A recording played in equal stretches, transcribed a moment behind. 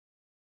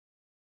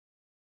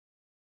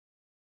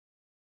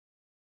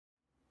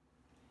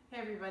Hey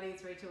everybody,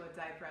 it's Rachel with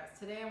Dyepress.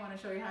 Today I want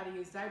to show you how to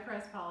use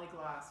Dyepress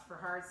PolyGloss for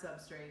hard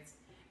substrates.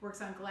 It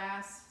works on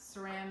glass,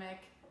 ceramic,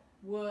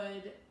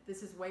 wood.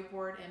 This is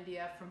whiteboard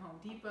MDF from Home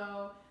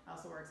Depot. It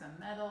also works on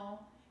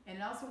metal. And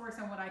it also works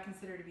on what I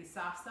consider to be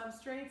soft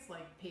substrates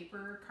like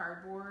paper,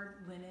 cardboard,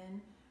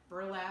 linen,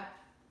 burlap,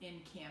 and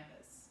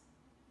canvas.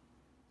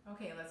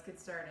 Okay, let's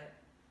get started.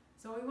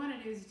 So what we want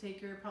to do is you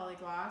take your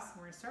PolyGloss.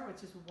 We're going to start with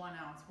just 1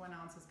 ounce. 1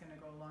 ounce is going to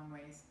go a long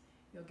ways.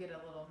 You'll get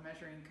a little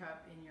measuring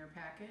cup in your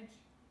package.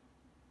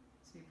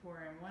 So you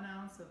pour in 1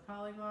 ounce of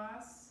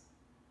PolyGloss.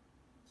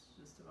 It's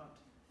just about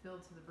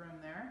filled to the brim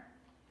there.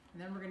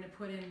 And then we're going to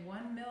put in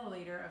 1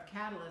 milliliter of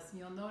catalyst. And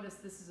you'll notice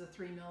this is a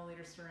 3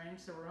 milliliter syringe,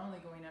 so we're only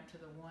going up to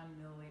the 1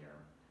 milliliter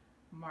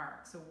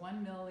mark. So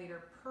 1 milliliter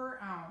per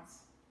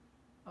ounce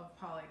of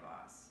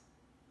PolyGloss.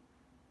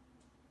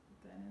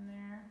 Put that in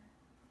there.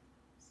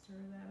 Stir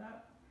that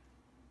up.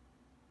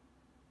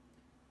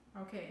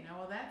 Okay, now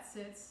while that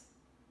sits,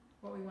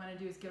 what we want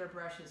to do is get our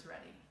brushes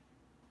ready.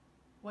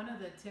 One of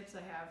the tips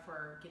I have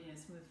for getting a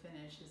smooth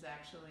finish is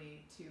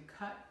actually to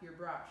cut your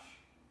brush.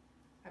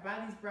 I buy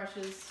these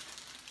brushes,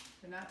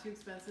 they're not too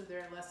expensive,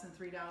 they're less than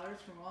 $3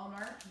 from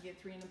Walmart. You get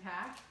 3 in a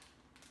pack.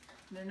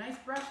 And they're nice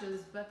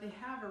brushes, but they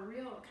have a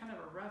real kind of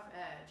a rough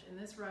edge, and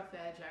this rough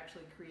edge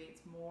actually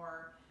creates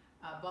more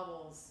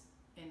bubbles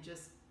in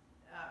just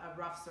a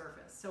rough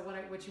surface. So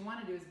what you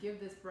want to do is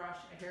give this brush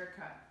a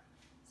haircut.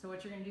 So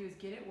what you're going to do is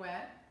get it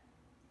wet,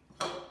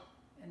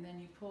 and then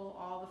you pull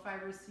all the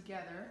fibers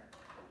together,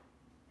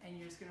 and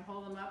you're just going to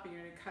hold them up and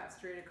you're going to cut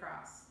straight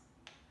across.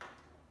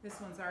 This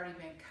one's already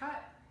been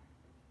cut,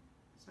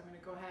 so I'm going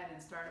to go ahead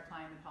and start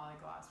applying the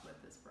PolyGloss with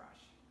this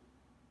brush.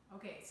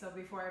 Okay, so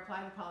before I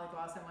apply the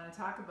PolyGloss, I want to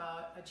talk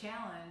about a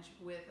challenge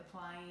with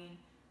applying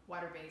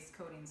water-based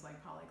coatings like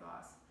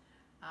PolyGloss.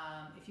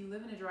 If you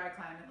live in a dry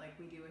climate like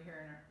we do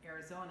here in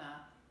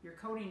Arizona, your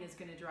coating is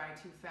going to dry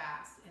too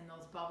fast and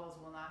those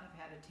bubbles will not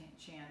have had a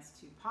chance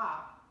to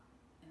pop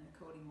and the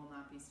coating will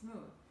not be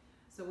smooth.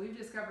 So we've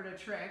discovered a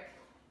trick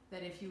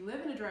that if you live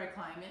in a dry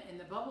climate and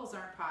the bubbles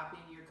aren't popping,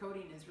 your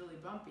coating is really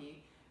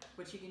bumpy,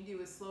 what you can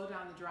do is slow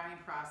down the drying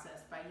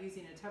process by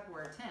using a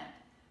Tupperware tent.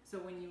 So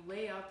when you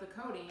lay out the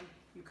coating,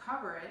 you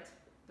cover it,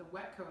 the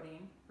wet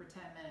coating, for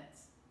 10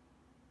 minutes.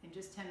 In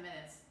just 10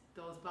 minutes,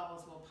 those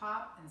bubbles will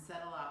pop and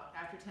settle out.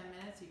 After 10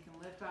 minutes, you can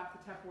lift off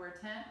the Tupperware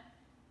tent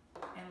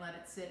and let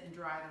it sit and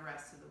dry the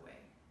rest of the way.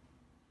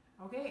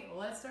 Okay, well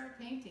let's start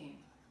painting.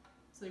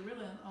 So you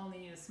really only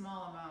need a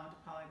small amount of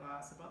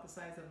PolyGloss, about the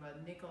size of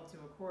a nickel to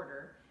a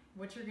quarter.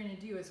 What you're going to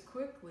do is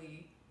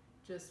quickly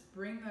just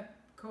bring the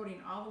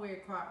coating all the way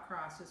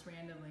across, just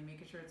randomly,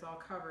 making sure it's all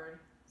covered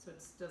so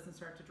it doesn't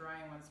start to dry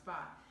in one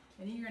spot.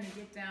 And then you're going to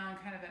get down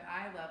kind of at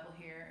eye level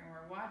here, and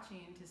we're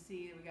watching to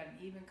see that we got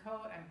an even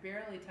coat. I'm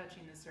barely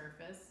touching the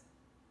surface.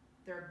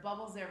 There are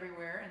bubbles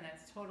everywhere, and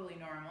that's totally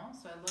normal.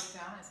 So I look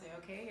down and I say,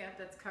 okay, yep,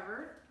 that's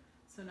covered.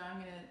 So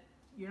now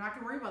you're not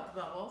going to worry about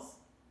the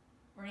bubbles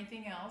or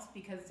anything else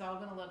because it's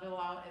all going to level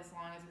out as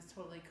long as it's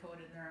totally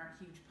coated and there aren't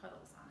huge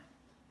puddles on it.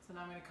 So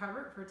now I'm going to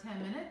cover it for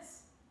 10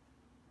 minutes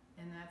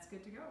and that's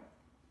good to go.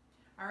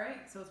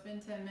 Alright, so it's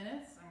been 10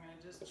 minutes. I'm going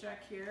to just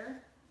check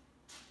here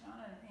down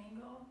at an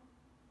angle.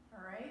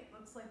 Alright,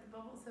 looks like the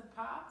bubbles have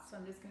popped, so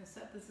I'm just going to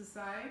set this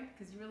aside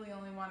because you really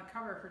only want to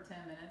cover it for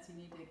 10 minutes. You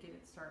need to get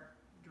it start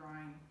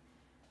drying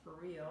for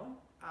real.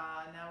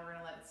 Now we're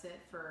going to let it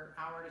sit for an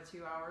hour to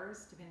 2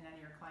 hours depending on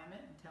your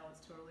climate until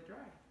it's totally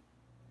dry.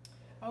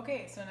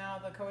 Okay, so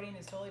now the coating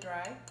is totally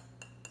dry.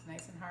 It's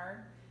nice and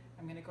hard.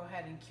 I'm going to go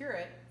ahead and cure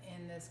it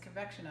in this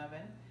convection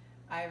oven.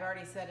 I've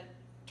already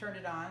turned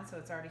it on, so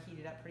it's already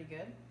heated up pretty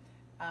good.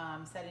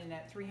 Setting it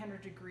at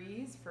 300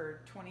 degrees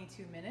for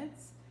 22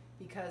 minutes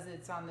because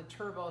it's on the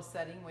turbo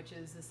setting, which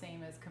is the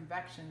same as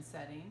convection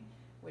setting,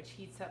 which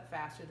heats up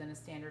faster than a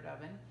standard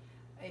oven.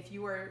 If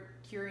you are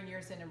curing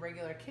yours in a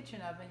regular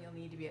kitchen oven, you'll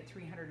need to be at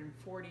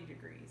 340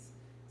 degrees.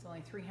 It's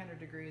only 300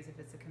 degrees if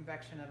it's a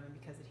convection oven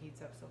because it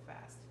heats up so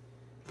fast.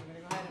 I'm going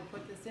to go ahead and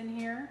put this in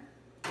here.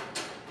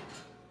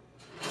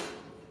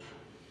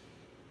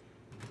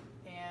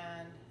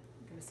 And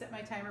I'm going to set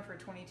my timer for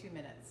 22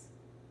 minutes.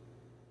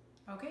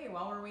 Okay,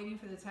 while we're waiting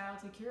for the tile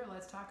to cure,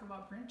 let's talk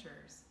about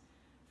printers.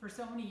 For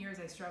so many years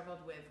I struggled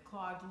with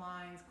clogged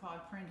lines,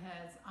 clogged print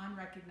heads,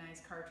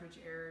 unrecognized cartridge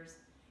errors,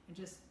 and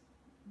just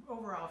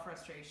overall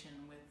frustration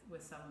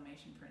with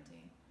sublimation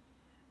printing.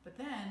 But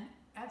then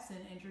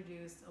Epson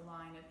introduced a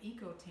line of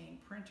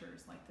eco-tank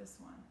printers like this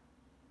one.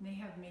 And they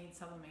have made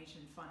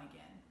sublimation fun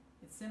again.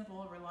 It's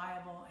simple,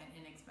 reliable,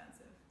 and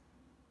inexpensive.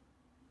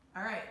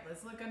 All right,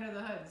 let's look under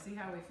the hood and see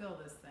how we fill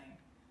this thing.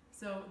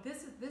 So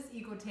this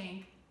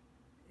eco-tank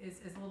is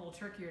a little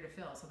trickier to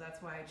fill, so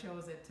that's why I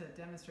chose it to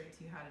demonstrate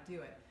to you how to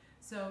do it.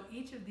 So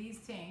each of these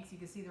tanks, you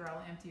can see they're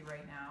all empty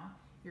right now.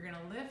 You're going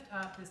to lift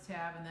up this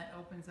tab and that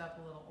opens up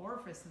a little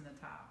orifice in the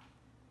top.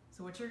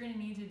 So what you're going to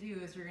need to do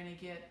is you're going to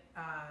get,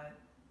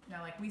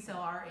 now like we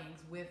sell our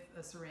inks with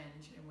a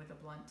syringe and with a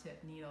blunt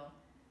tip needle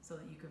so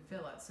that you can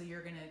fill it. So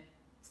you're going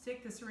to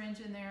stick the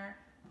syringe in there,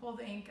 pull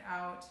the ink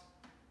out,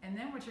 And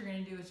then what you're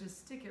going to do is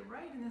just stick it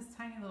right in this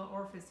tiny little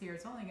orifice here.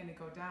 It's only going to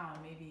go down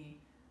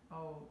maybe,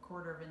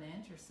 quarter of an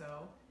inch or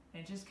so.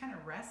 And it just kind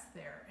of rests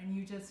there. And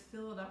you just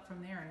fill it up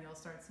from there and you'll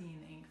start seeing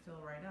the ink fill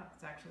right up.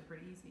 It's actually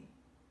pretty easy.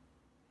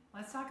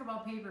 Let's talk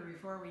about paper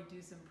before we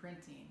do some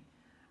printing.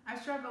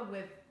 I've struggled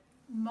with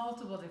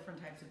multiple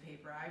different types of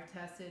paper. I've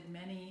tested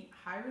many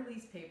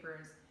high-release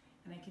papers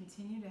and I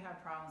continue to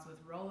have problems with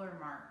roller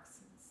marks,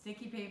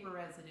 sticky paper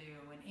residue,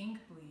 and ink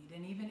bleed,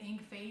 and even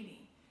ink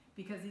fading.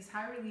 Because these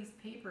high-release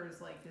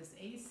papers like this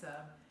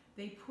A-Sub,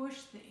 they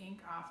push the ink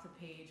off the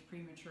page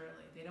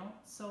prematurely. They don't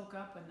soak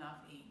up enough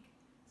ink.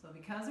 So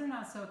because they're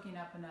not soaking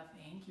up enough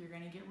ink, you're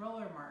going to get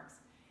roller marks.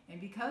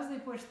 And because they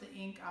push the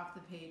ink off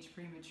the page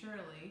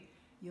prematurely,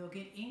 you'll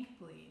get ink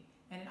bleed.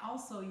 And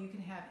also you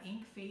can have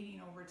ink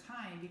fading over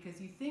time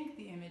because you think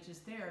the image is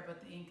there,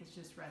 but the ink is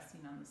just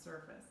resting on the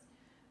surface.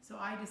 So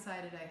I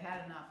decided I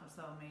had enough of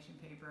sublimation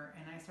paper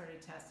and I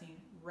started testing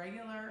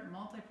regular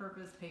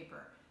multi-purpose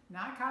paper.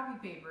 Not copy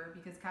paper,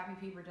 because copy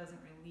paper doesn't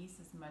release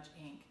as much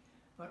ink,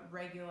 but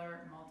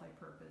regular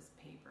multi-purpose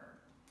paper.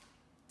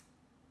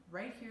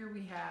 Right here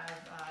we have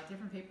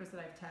different papers that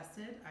I've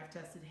tested. I've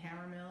tested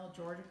Hammermill,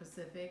 Georgia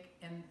Pacific,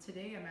 and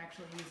today I'm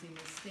actually using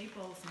the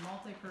Staples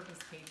multi-purpose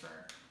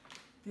paper.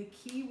 The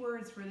key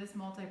words for this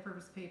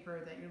multi-purpose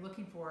paper that you're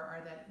looking for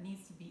are that it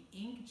needs to be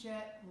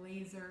inkjet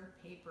laser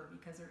paper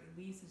because it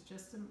releases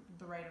just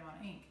the right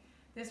amount of ink.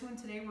 This one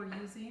today we're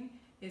using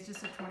is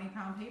just a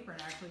 20-pound paper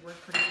and actually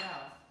worked pretty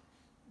well.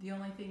 The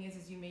only thing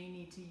is you may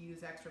need to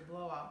use extra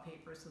blowout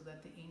paper so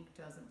that the ink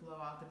doesn't blow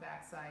out the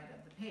backside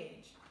of the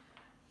page.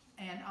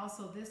 And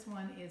also this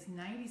one is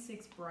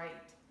 96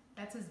 bright.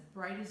 That's as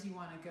bright as you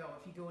want to go.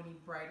 If you go any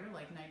brighter,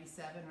 like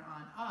 97 or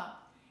on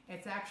up,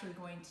 it's actually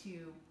going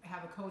to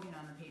have a coating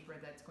on the paper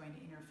that's going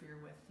to interfere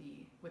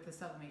with the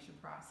sublimation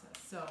process.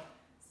 So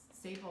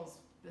Staples,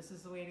 this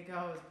is the way to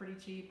go. It's pretty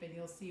cheap, and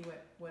you'll see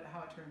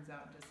how it turns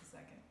out in just a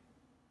second.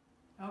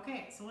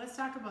 Okay, so let's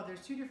talk about,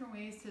 there's two different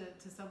ways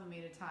to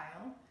sublimate a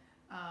tile.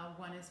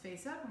 One is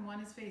face up and one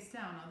is face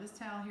down. Now this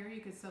tile here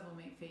you could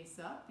sublimate face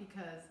up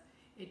because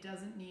it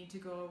doesn't need to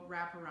go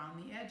wrap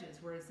around the edges,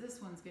 whereas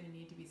this one's going to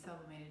need to be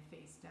sublimated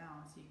face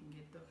down so you can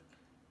get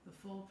the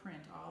full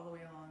print all the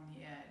way along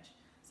the edge.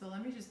 So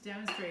let me just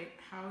demonstrate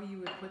how you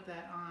would put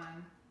that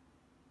on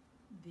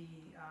the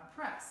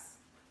press.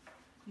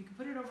 You can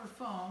put it over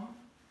foam.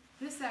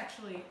 This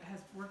actually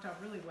has worked out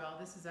really well.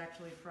 This is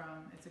actually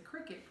it's a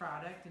Cricut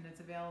product and it's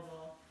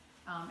available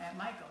at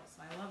Michael's.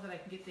 I love that I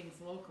can get things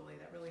locally.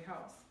 That really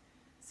helps.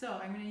 So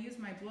I'm going to use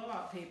my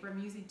blowout paper.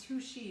 I'm using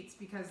 2 sheets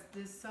because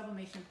this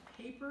sublimation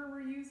paper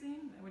we're using,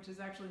 which is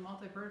actually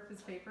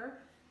multi-purpose paper,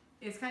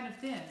 is kind of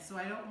thin. So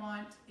I don't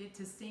want it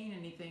to stain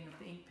anything if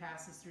the ink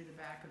passes through the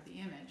back of the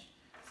image.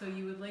 So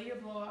you would lay your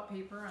blowout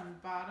paper on the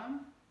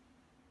bottom,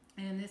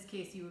 and in this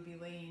case you would be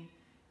laying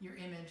your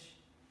image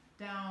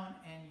down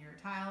and your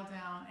tile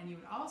down, and you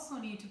would also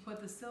need to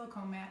put the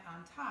silicone mat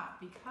on top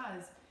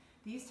because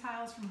these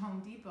tiles from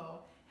Home Depot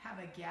have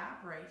a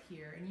gap right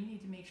here, and you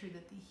need to make sure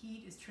that the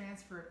heat is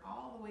transferred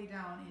all the way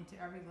down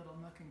into every little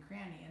nook and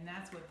cranny, and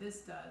that's what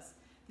this does.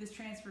 This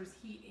transfers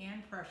heat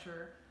and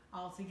pressure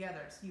all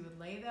together. So you would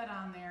lay that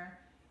on there,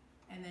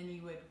 and then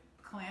you would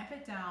clamp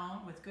it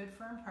down with good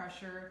firm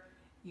pressure.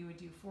 You would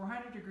do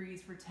 400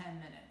 degrees for 10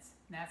 minutes,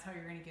 and that's how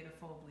you're going to get a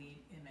full bleed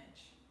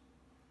image.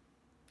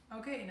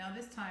 Okay, now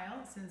this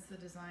tile, since the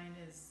design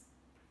is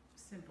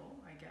simple,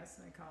 I guess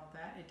I call it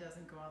that, it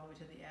doesn't go all the way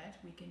to the edge,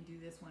 we can do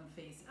this one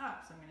face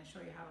up. So I'm going to show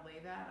you how to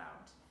lay that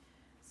out.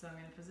 So I'm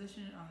going to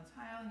position it on the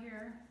tile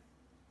here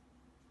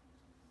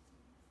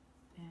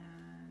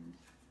and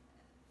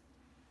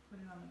put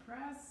it on the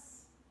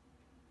press.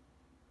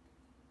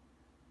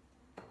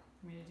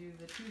 I'm going to do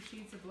the 2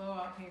 sheets of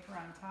blowout paper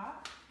on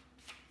top,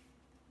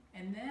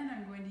 and then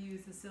I'm going to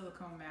use the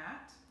silicone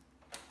mat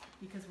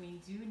because we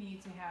do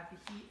need to have the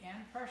heat and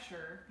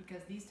pressure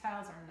because these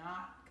tiles are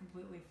not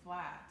completely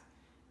flat.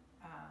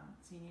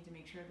 So you need to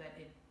make sure that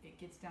it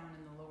gets down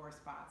in the lower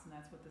spots, and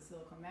that's what the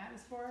silicone mat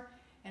is for.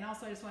 And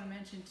also I just want to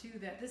mention too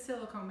that this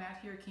silicone mat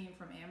here came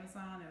from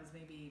Amazon. It was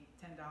maybe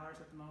 $10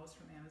 at the most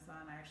from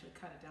Amazon. I actually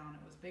cut it down,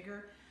 it was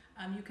bigger.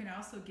 You can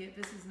also get,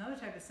 this is another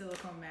type of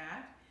silicone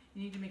mat.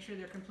 You need to make sure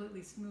they're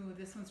completely smooth.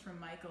 This one's from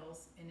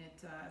Michael's, and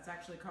it's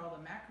actually called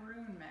a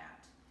macaroon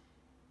mat.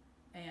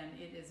 And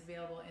it is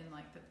available in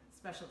like the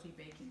specialty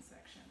baking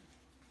section.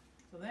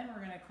 So then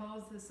we're going to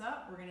close this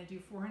up. We're going to do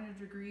 400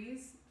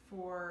 degrees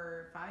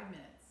for 5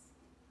 minutes.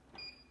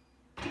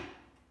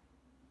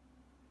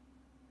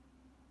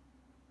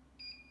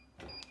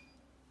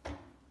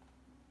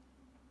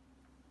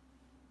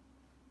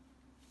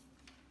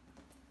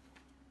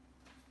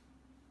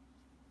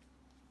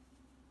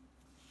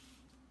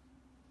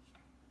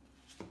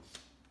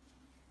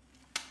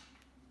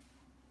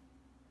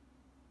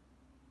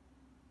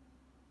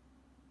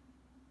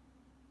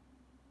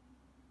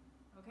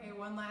 Okay,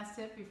 one last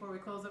tip before we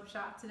close up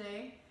shop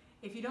today.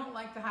 If you don't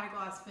like the high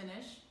gloss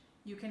finish,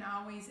 you can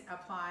always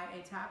apply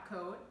a top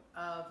coat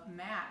of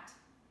matte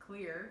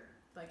clear.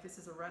 Like this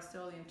is a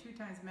Rust-Oleum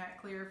 2x matte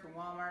clear from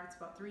Walmart. It's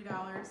about $3.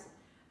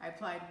 I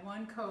applied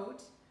one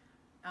coat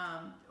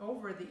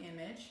over the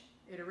image.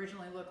 It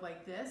originally looked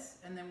like this,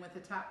 and then with the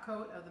top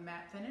coat of the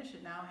matte finish,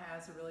 it now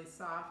has a really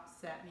soft,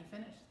 satiny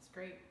finish. It's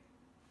great.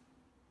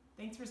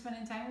 Thanks for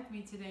spending time with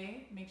me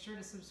today. Make sure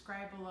to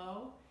subscribe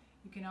below.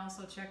 You can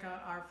also check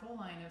out our full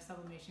line of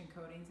sublimation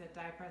coatings at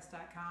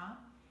dyepress.com,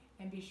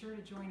 and be sure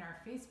to join our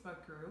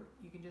Facebook group.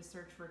 You can just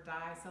search for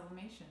Dye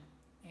Sublimation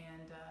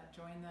and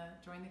join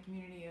the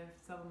community of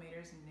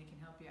sublimators, and they can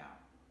help you out.